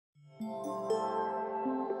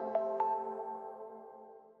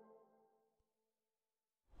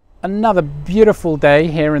Another beautiful day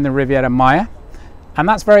here in the Riviera Maya, and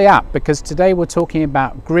that's very apt because today we're talking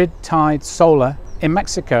about grid-tied solar in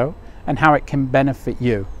Mexico and how it can benefit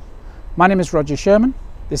you. My name is Roger Sherman.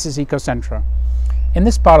 This is Ecocentra. In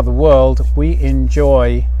this part of the world we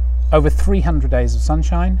enjoy over 300 days of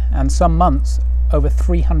sunshine and some months over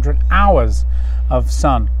 300 hours of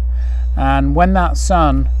sun, and when that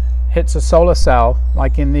sun hits a solar cell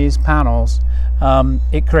like in these panels,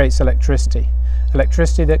 it creates electricity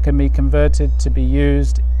that can be converted to be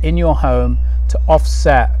used in your home to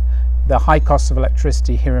offset the high cost of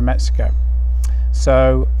electricity here in Mexico.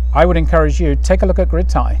 So I would encourage you, take a look at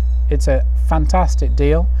Gridtie. It's a fantastic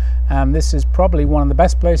deal, and this is probably one of the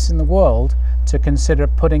best places in the world to consider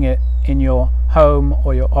putting it in your home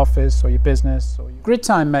or your office or your business.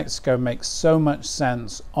 Gridtie in Mexico makes so much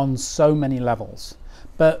sense on so many levels,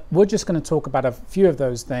 but we're just going to talk about a few of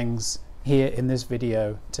those things here in this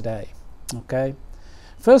video today. Okay,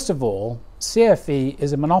 first of all, CFE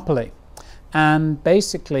is a monopoly, and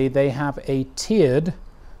basically they have a tiered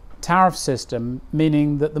tariff system,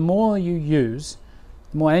 meaning that the more you use,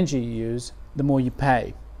 the more energy you use, the more you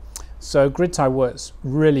pay. So Gridtie works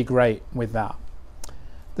really great with that.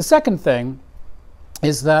 The second thing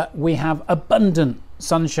is that we have abundant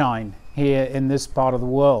sunshine here in this part of the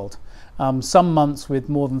world. Some months with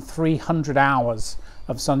more than 300 hours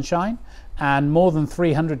of sunshine and more than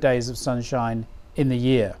 300 days of sunshine in the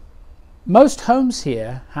year. Most homes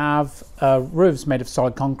here have roofs made of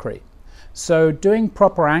solid concrete. So doing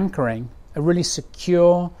proper anchoring, a really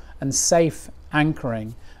secure and safe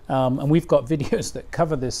anchoring, and we've got videos that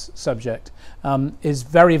cover this subject, is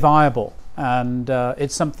very viable, and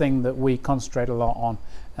it's something that we concentrate a lot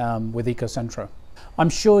on with Ecocentra. I'm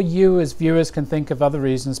sure you as viewers can think of other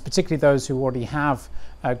reasons, particularly those who already have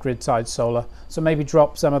grid-tied solar, so maybe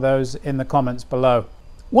drop some of those in the comments below.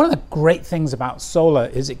 One of the great things about solar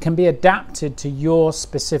is it can be adapted to your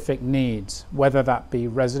specific needs, whether that be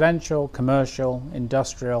residential, commercial,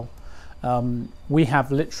 industrial. We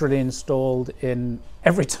have literally installed in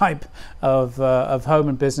every type of home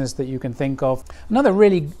and business that you can think of. Another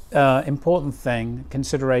really important thing,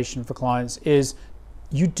 consideration for clients, is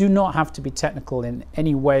you do not have to be technical in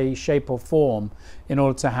any way, shape or form in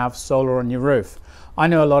order to have solar on your roof. I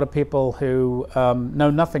know a lot of people who know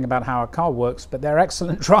nothing about how a car works, but they're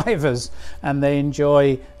excellent drivers and they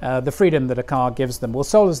enjoy the freedom that a car gives them. Well,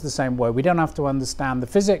 solar's the same way. We don't have to understand the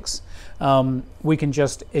physics. We can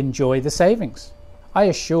just enjoy the savings. I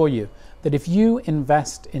assure you that if you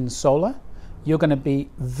invest in solar, you're going to be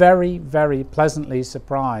very, very pleasantly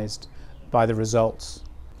surprised by the results,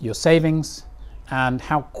 your savings, and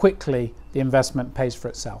how quickly the investment pays for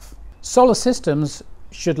itself. Solar systems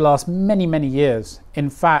should last many, many years. In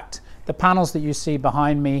fact, the panels that you see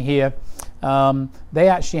behind me here, they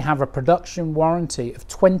actually have a production warranty of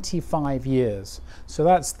 25 years. So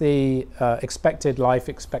that's the expected life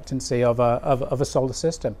expectancy of a solar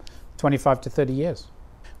system, 25 to 30 years.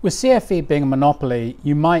 With CFE being a monopoly,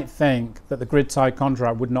 you might think that the grid-tied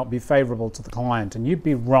contract would not be favorable to the client, and you'd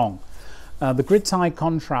be wrong. The grid-tied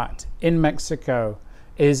contract in Mexico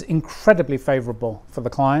is incredibly favorable for the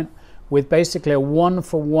client, with basically a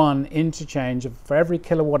one-for-one interchange for every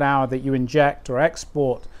kilowatt hour that you inject or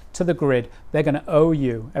export to the grid. They're going to owe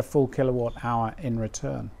you a full kilowatt hour in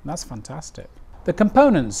return. That's fantastic. The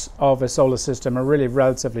components of a solar system are really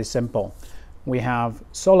relatively simple. We have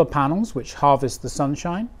solar panels which harvest the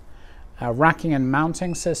sunshine, a racking and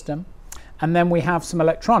mounting system, and then we have some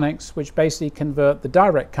electronics which basically convert the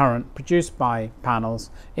direct current produced by panels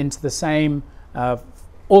into the same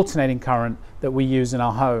alternating current that we use in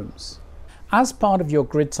our homes. As part of your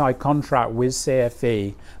grid-tied contract with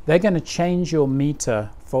CFE, they're going to change your meter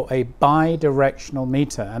for a bi-directional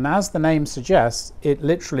meter, and as the name suggests, it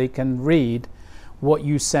literally can read what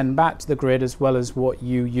you send back to the grid as well as what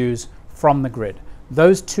you use from the grid.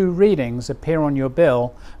 Those two readings appear on your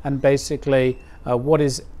bill, and basically what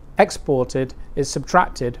is exported is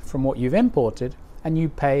subtracted from what you've imported, and you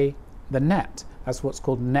pay the net. That's what's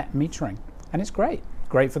called net metering, and it's great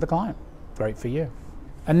for the client, great for you.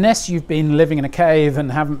 Unless you've been living in a cave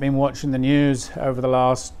and haven't been watching the news over the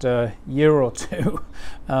last year or two,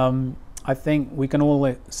 I think we can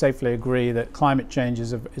all safely agree that climate change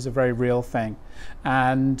is a very real thing,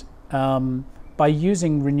 and by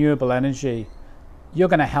using renewable energy you're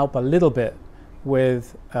going to help a little bit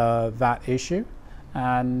with that issue,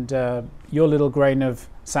 and your little grain of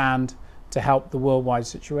sand to help the worldwide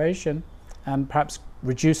situation and perhaps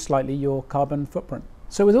reduce slightly your carbon footprint.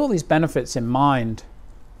 So with all these benefits in mind,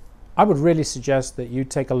 I would really suggest that you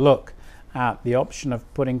take a look at the option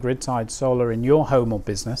of putting grid-tied solar in your home or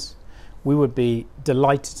business. We would be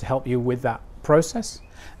delighted to help you with that process,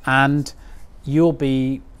 and you'll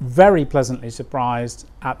be very pleasantly surprised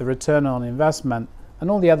at the return on investment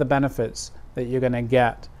and all the other benefits that you're going to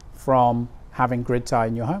get from having grid tie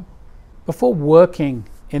in your home. Before working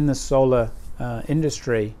in the solar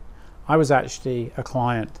industry, I was actually a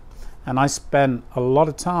client, and I spent a lot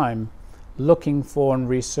of time looking for and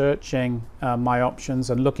researching my options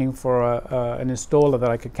and looking for an installer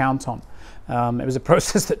that I could count on. It was a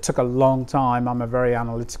process that took a long time. I'm a very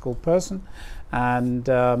analytical person,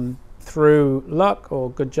 and through luck or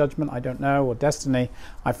good judgment, I don't know, or destiny,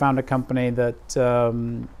 I found a company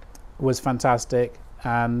that was fantastic,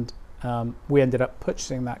 and we ended up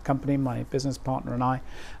purchasing that company, my business partner and I,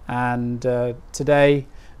 and today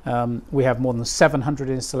we have more than 700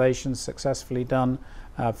 installations successfully done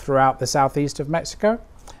throughout the southeast of Mexico.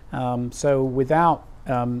 So without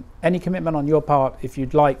any commitment on your part, if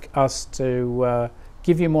you'd like us to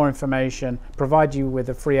give you more information, provide you with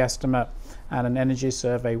a free estimate and an energy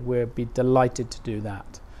survey, we'd be delighted to do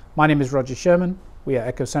that. My name is Roger Sherman. We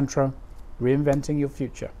are Ecocentra, reinventing your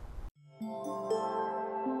future.